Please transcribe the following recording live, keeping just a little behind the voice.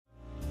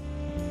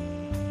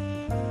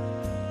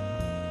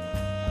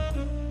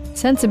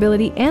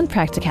sensibility, and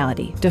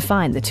practicality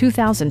define the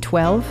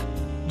 2012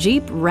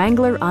 Jeep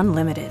Wrangler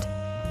Unlimited.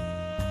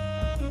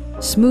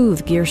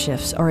 Smooth gear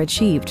shifts are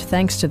achieved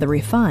thanks to the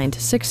refined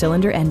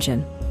 6-cylinder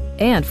engine.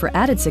 And for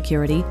added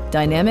security,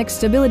 dynamic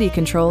stability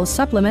control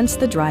supplements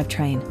the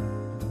drivetrain.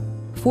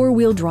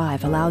 4-wheel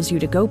drive allows you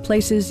to go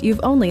places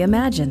you've only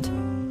imagined.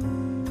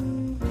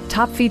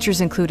 Top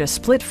features include a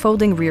split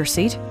folding rear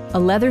seat, a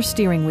leather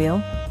steering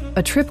wheel,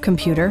 a trip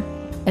computer,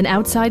 an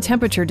outside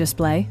temperature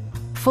display,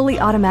 fully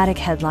automatic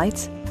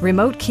headlights,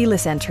 remote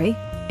keyless entry,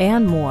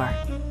 and more.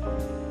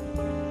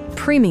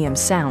 Premium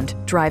sound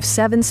drives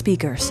 7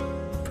 speakers,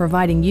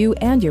 providing you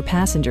and your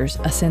passengers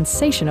a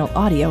sensational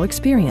audio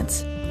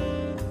experience.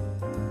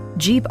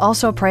 Jeep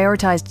also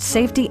prioritized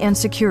safety and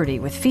security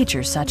with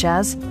features such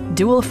as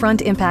dual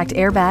front impact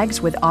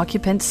airbags with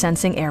occupant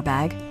sensing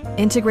airbag,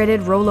 integrated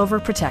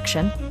rollover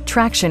protection,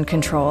 traction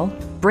control,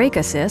 brake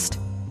assist,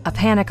 a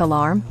panic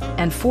alarm,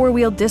 and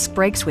 4-wheel disc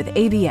brakes with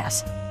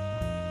ABS.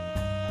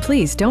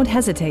 Please don't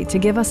hesitate to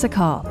give us a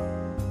call.